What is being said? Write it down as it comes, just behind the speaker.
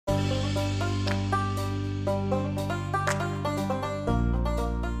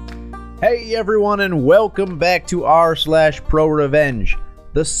Hey everyone, and welcome back to r/ProRevenge,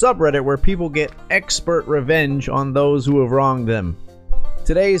 the subreddit where people get expert revenge on those who have wronged them.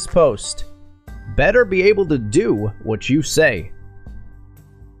 Today's post: better be able to do what you say.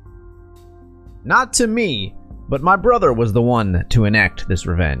 Not to me, but my brother was the one to enact this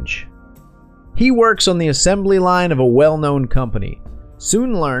revenge. He works on the assembly line of a well-known company.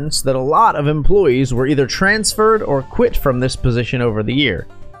 Soon learns that a lot of employees were either transferred or quit from this position over the year.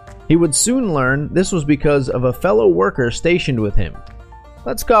 He would soon learn this was because of a fellow worker stationed with him.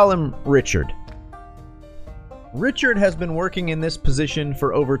 Let's call him Richard. Richard has been working in this position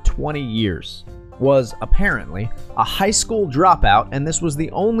for over 20 years. Was, apparently, a high school dropout, and this was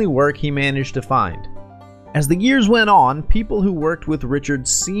the only work he managed to find. As the years went on, people who worked with Richard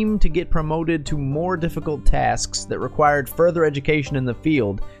seemed to get promoted to more difficult tasks that required further education in the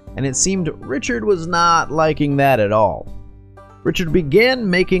field, and it seemed Richard was not liking that at all. Richard began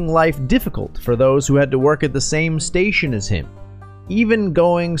making life difficult for those who had to work at the same station as him, even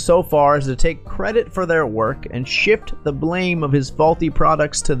going so far as to take credit for their work and shift the blame of his faulty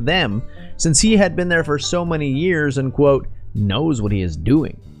products to them, since he had been there for so many years and, quote, knows what he is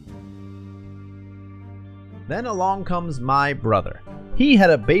doing. Then along comes my brother. He had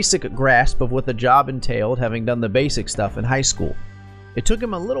a basic grasp of what the job entailed, having done the basic stuff in high school. It took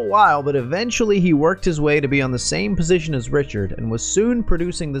him a little while, but eventually he worked his way to be on the same position as Richard and was soon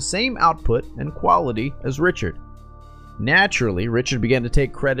producing the same output and quality as Richard. Naturally, Richard began to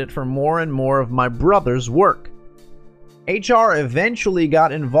take credit for more and more of my brother's work. HR eventually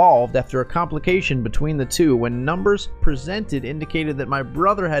got involved after a complication between the two when numbers presented indicated that my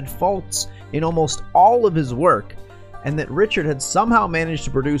brother had faults in almost all of his work and that Richard had somehow managed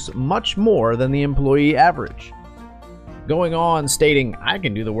to produce much more than the employee average. Going on stating, I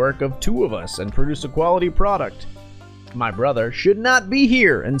can do the work of two of us and produce a quality product. My brother should not be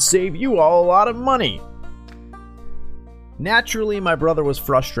here and save you all a lot of money. Naturally, my brother was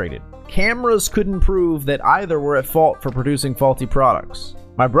frustrated. Cameras couldn't prove that either were at fault for producing faulty products.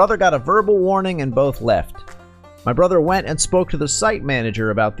 My brother got a verbal warning and both left. My brother went and spoke to the site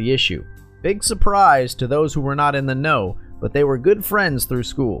manager about the issue. Big surprise to those who were not in the know, but they were good friends through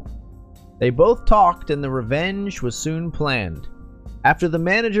school. They both talked and the revenge was soon planned. After the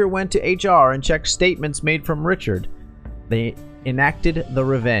manager went to HR and checked statements made from Richard, they enacted the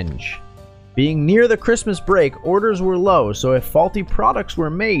revenge. Being near the Christmas break, orders were low, so if faulty products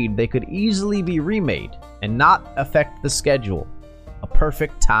were made, they could easily be remade and not affect the schedule. A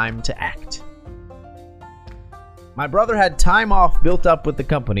perfect time to act. My brother had time off built up with the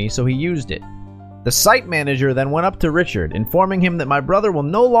company, so he used it. The site manager then went up to Richard, informing him that my brother will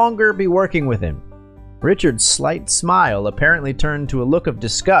no longer be working with him. Richard's slight smile apparently turned to a look of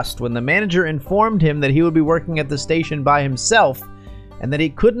disgust when the manager informed him that he would be working at the station by himself and that he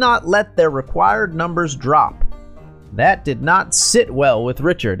could not let their required numbers drop. That did not sit well with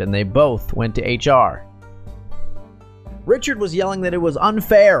Richard, and they both went to HR. Richard was yelling that it was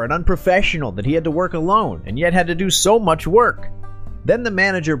unfair and unprofessional that he had to work alone and yet had to do so much work. Then the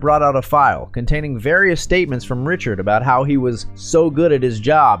manager brought out a file containing various statements from Richard about how he was so good at his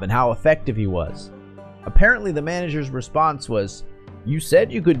job and how effective he was. Apparently the manager's response was, "You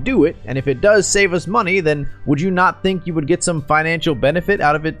said you could do it, and if it does save us money, then would you not think you would get some financial benefit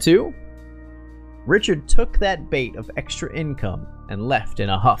out of it too?" Richard took that bait of extra income and left in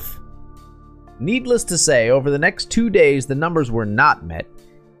a huff. Needless to say, over the next 2 days the numbers were not met,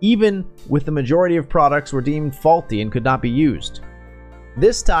 even with the majority of products were deemed faulty and could not be used.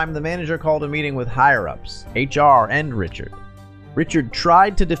 This time, the manager called a meeting with higher-ups, HR, and Richard. Richard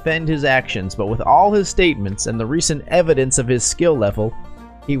tried to defend his actions, but with all his statements and the recent evidence of his skill level,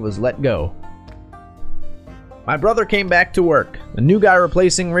 he was let go. My brother came back to work, a new guy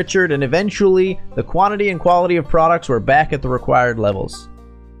replacing Richard, and eventually, the quantity and quality of products were back at the required levels.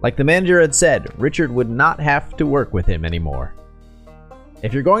 Like the manager had said, Richard would not have to work with him anymore.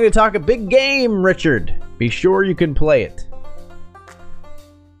 If you're going to talk a big game, Richard, be sure you can play it.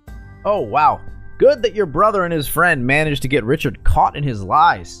 Oh, wow. Good that your brother and his friend managed to get Richard caught in his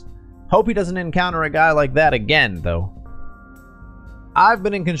lies. Hope he doesn't encounter a guy like that again, though. I've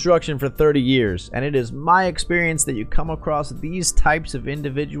been in construction for 30 years, and it is my experience that you come across these types of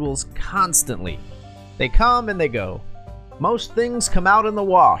individuals constantly. They come and they go. Most things come out in the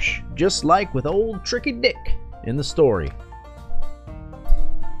wash, just like with old Tricky Dick in the story.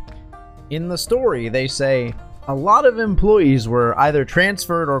 In the story, they say, a lot of employees were either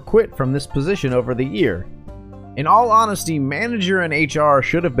transferred or quit from this position over the year. In all honesty, manager and HR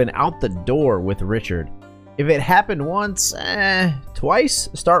should have been out the door with Richard. If it happened once, twice,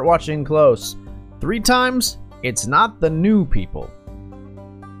 start watching close. 3 times, it's not the new people.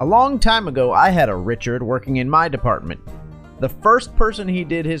 A long time ago, I had a Richard working in my department. The first person he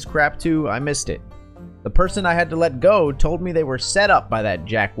did his crap to, I missed it. The person I had to let go told me they were set up by that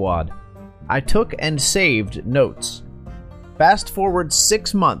jackwad. I took and saved notes. Fast forward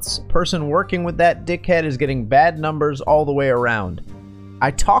 6 months, person working with that dickhead is getting bad numbers all the way around. I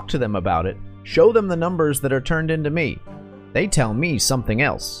talk to them about it, show them the numbers that are turned into me. They tell me something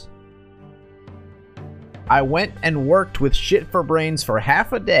else. I went and worked with Shit for Brains for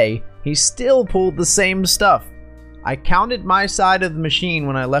half a day, he still pulled the same stuff. I counted my side of the machine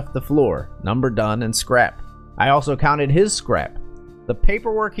when I left the floor, number done and scrap. I also counted his scrap. The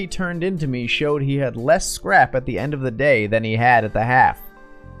paperwork he turned into me showed he had less scrap at the end of the day than he had at the half.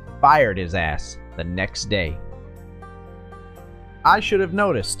 Fired his ass the next day. I should have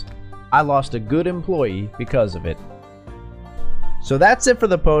noticed. I lost a good employee because of it. So that's it for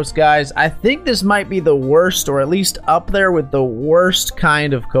the post, guys. I think this might be the worst, or at least up there with the worst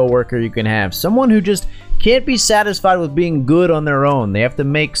kind of coworker you can have. Someone who just can't be satisfied with being good on their own. They have to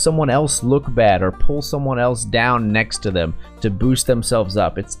make someone else look bad or pull someone else down next to them to boost themselves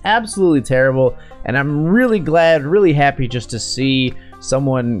up. It's absolutely terrible, and I'm really glad, really happy just to see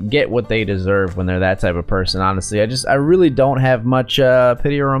someone get what they deserve when they're that type of person. Honestly, I really don't have much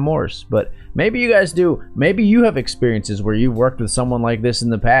pity or remorse, but maybe you guys do. Maybe you have experiences where you've worked with someone like this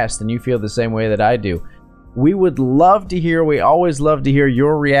in the past and you feel the same way that I do. We would love to hear, we always love to hear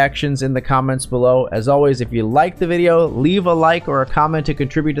your reactions in the comments below. As always, if you like the video, leave a like or a comment to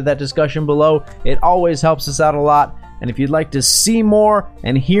contribute to that discussion below. It always helps us out a lot. And if you'd like to see more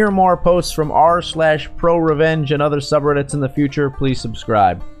and hear more posts from r/ProRevenge and other subreddits in the future, please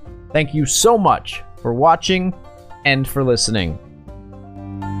subscribe. Thank you so much for watching and for listening.